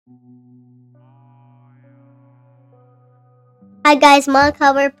Hi guys, my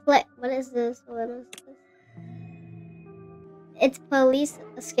cover play. What is this? What is this? It's police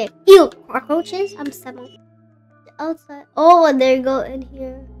escape. Ew, cockroaches? I'm 7. Outside. Oh, and there you go in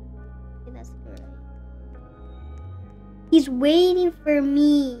here. Okay, that's good. He's waiting for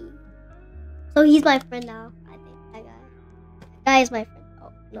me. So he's my friend now. I think that guy. That guy is my friend.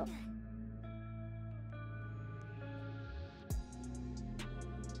 Oh no.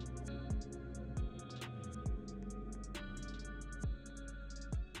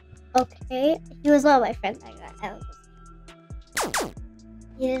 Okay, he was not my friend. That guy.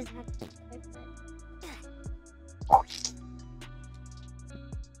 He doesn't have to be my friend.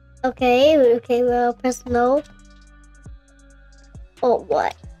 Okay, well, press no. Oh,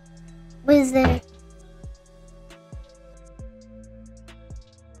 what? What is there?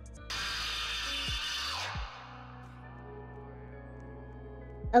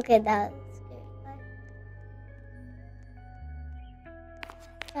 Okay, that's scary.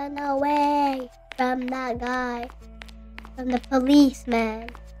 Run away from that guy. From the policeman.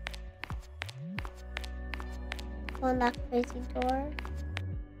 On that crazy door.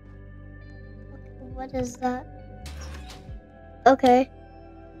 Okay, what is that? Okay.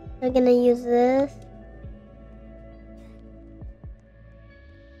 We're gonna use this.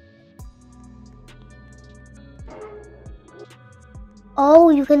 Oh,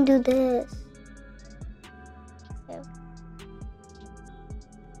 you can do this. Okay.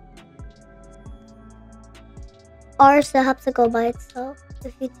 R still has to go by itself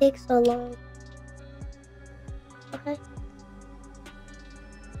if you take so long. Okay.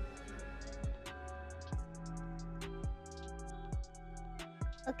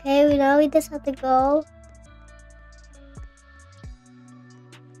 Okay, we just have to go.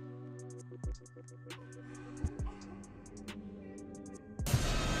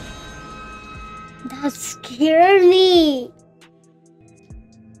 That scared me.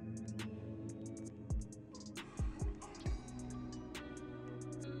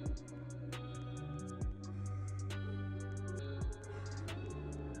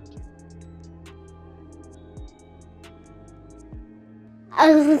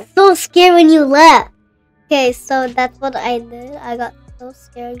 I was so scared when you left. Okay, so that's what I did. I got so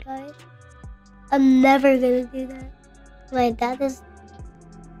scared, guys. I'm never gonna do that. My dad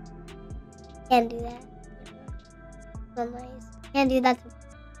can't do that. So nice. Can't do that.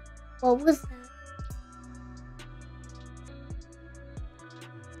 What was that?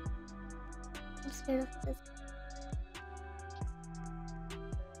 I'm scared of this.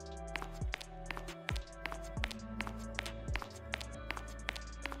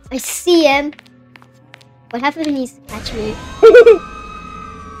 I see him. What happens when he's catch me?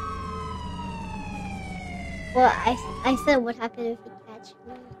 Well, I said what happened if he catch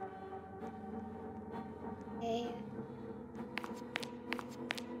me. Okay.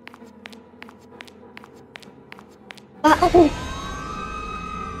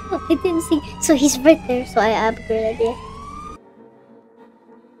 Oh, I didn't see. So he's right there. So I have a great idea.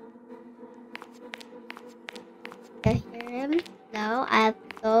 I hear him. Now I have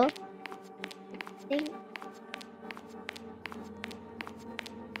to go. Okay,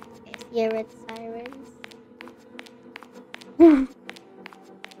 hear red sirens.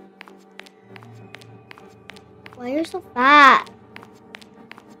 Why are you so fat?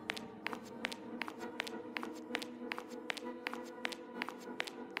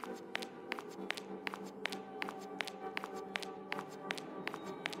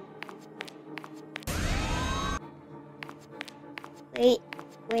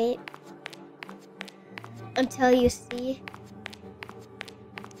 Wait. Until you see.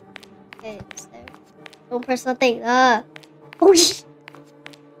 Okay, it's there. Don't press nothing. Oh shit.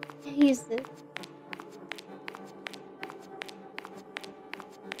 Use this.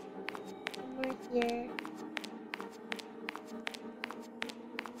 Over here.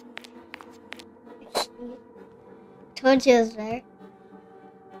 Told you it was there.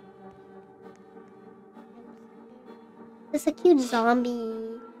 It's a cute zombie.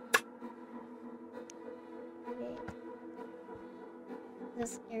 Okay.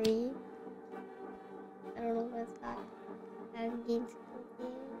 This is scary. I don't know what's that. I'm getting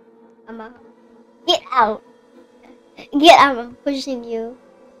something. I'm out. Get out! Get out! I'm pushing you.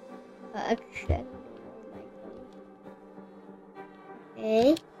 Okay.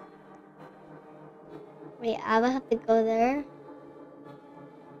 Okay. Wait, I will have to go there.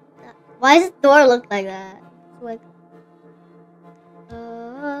 Why does the door look like that? It's like.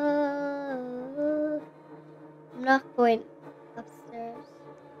 I'm not going upstairs.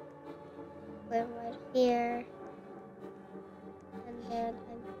 I'm going right here. And then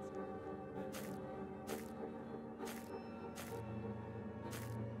I'm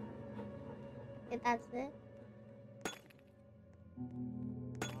Okay, that's it.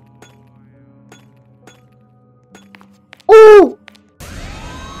 Oh!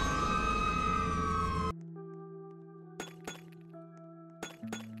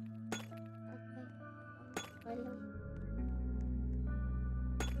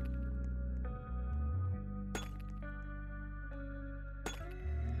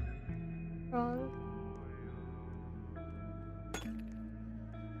 Wrong.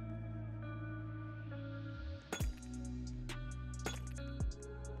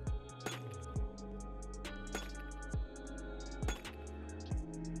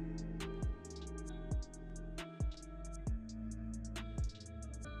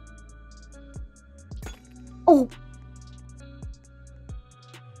 Oh!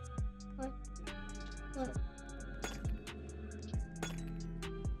 What? What?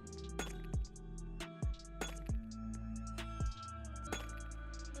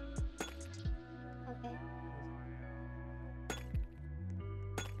 Okay.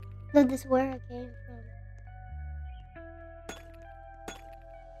 No, this is where I came from.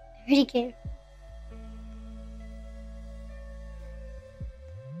 I already came.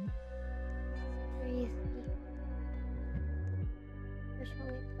 Crazy. Where shall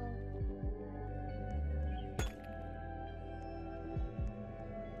we go?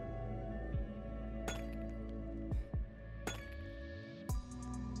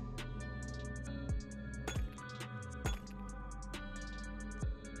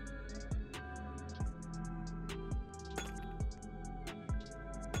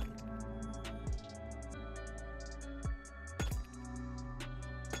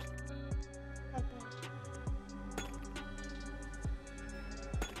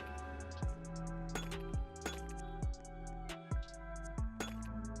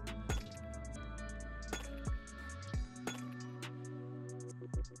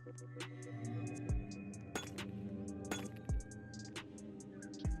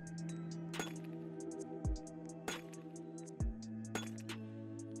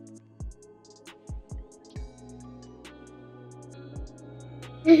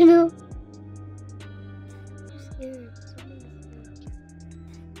 I don't know. I'm scared.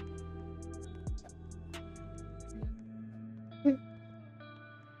 Okay.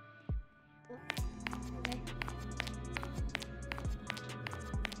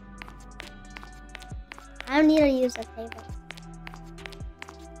 I don't need to use the table.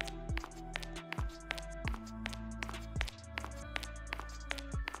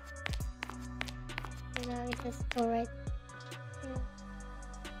 You know, I just go right there.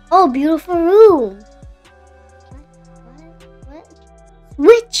 Oh, beautiful room. What?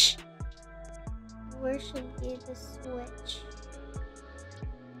 Switch. Where should be the switch?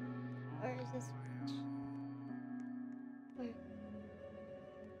 Where is the switch? Where?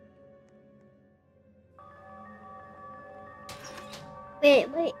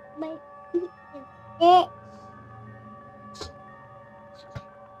 Wait, my feet is it.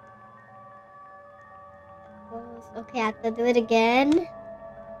 Okay, I have to do it again.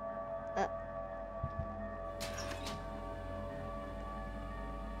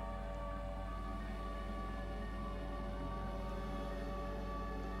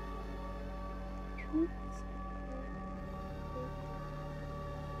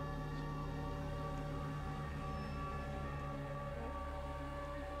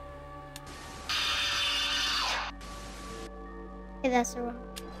 Okay, that's the wrong.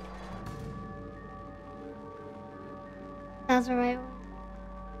 That's the right one.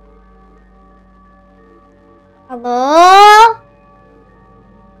 Hello?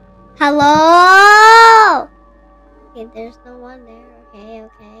 Hello? Okay, there's no one there.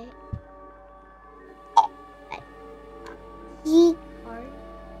 Okay. Key card.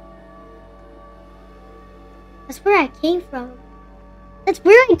 That's where I came from. That's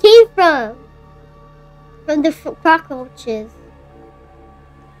where I came from. From the cockroaches.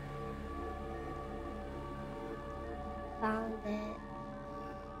 Found it.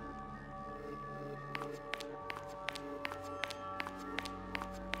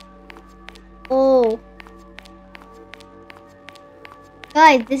 Oh.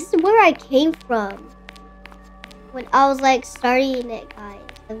 Guys, this is where I came from. When I was like starting it, guys,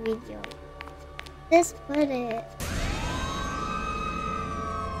 the video. Just put it. Okay.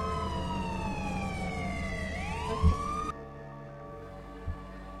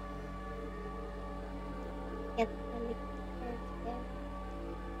 Get the cards again.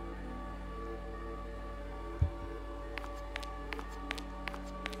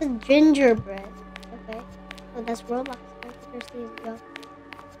 It's gingerbread. Okay. Oh, that's Roblox. Let's go.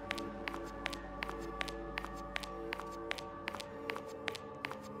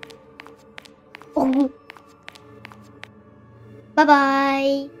 Oh. Bye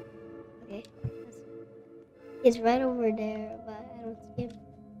bye. Okay. He's right over there, but I don't see him.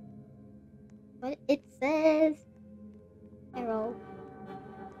 But it says arrow.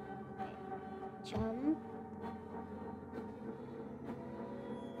 Okay. Jump.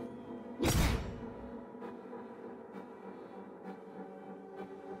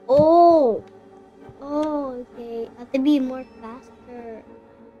 Oh. Oh, okay. I have to be more faster.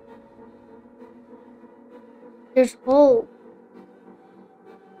 There's hope.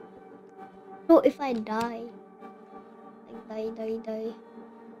 So if I die, like die.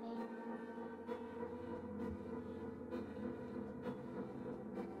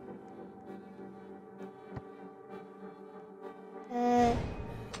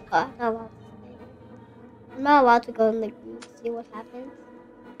 I'm not allowed to stay there. I'm not allowed to go in the group, see what happens.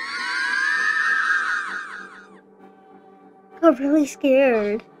 I'm really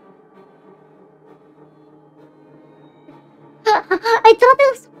scared. I thought it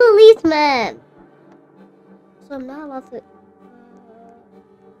was a policeman. So I'm not allowed to.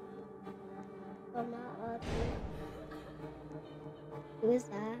 I'm not allowed to. Who is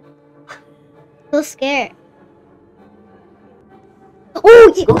that? So scared.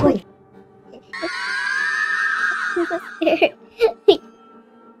 Oh, you. Oh. I'm so scared.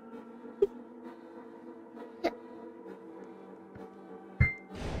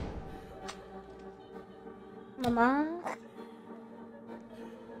 Mama.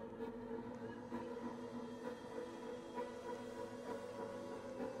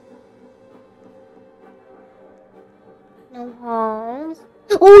 No homes.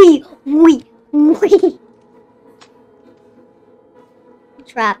 Oi!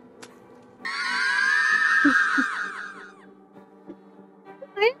 Trap.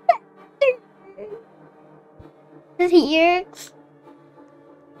 Is he here?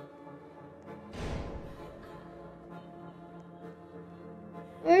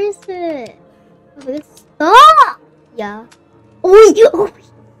 Where is it? Oh, stop! Yeah. Oi!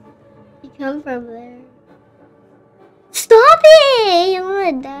 You come from there. Stop it! You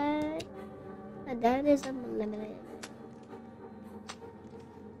want that? That is unlimited.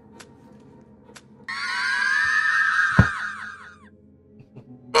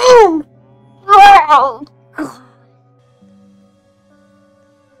 Oh God!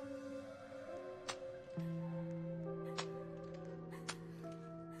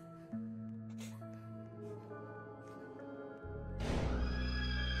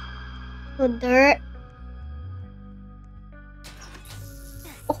 The dirt.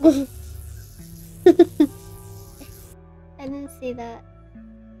 Oh. I didn't see that.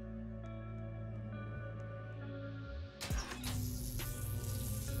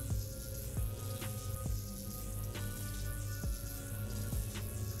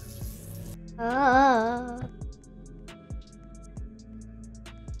 Ah.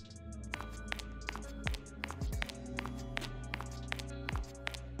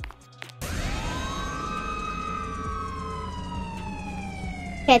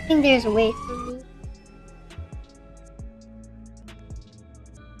 Okay, I think there's a way for me.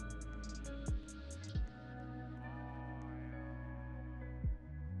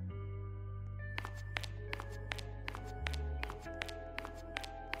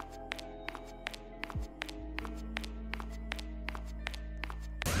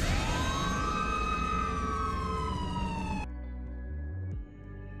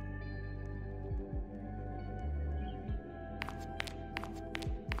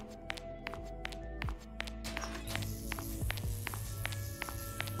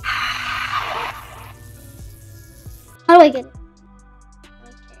 How do I get it?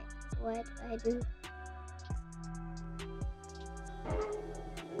 Okay, what do I do?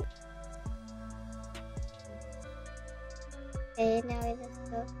 Okay, now I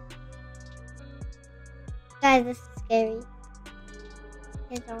just go. Guys, this is scary.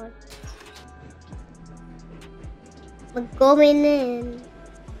 It's on. We're going in.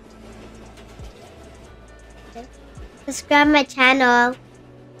 Okay. Subscribe my channel.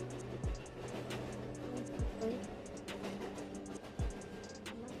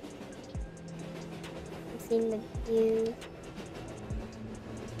 Seeing the view.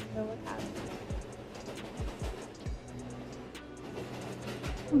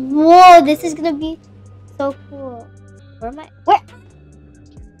 Whoa, this is gonna be so cool. Where am I? Where?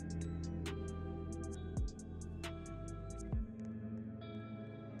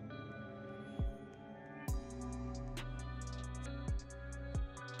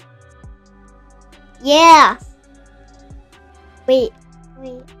 Yeah. Wait.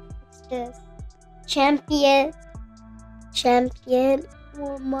 What's this? Champion.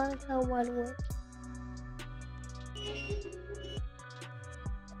 Well, Monica won with.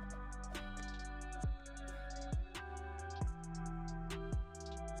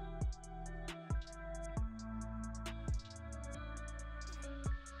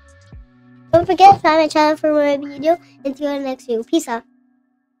 Don't forget to subscribe my channel for more video and see you on the next video. Peace out.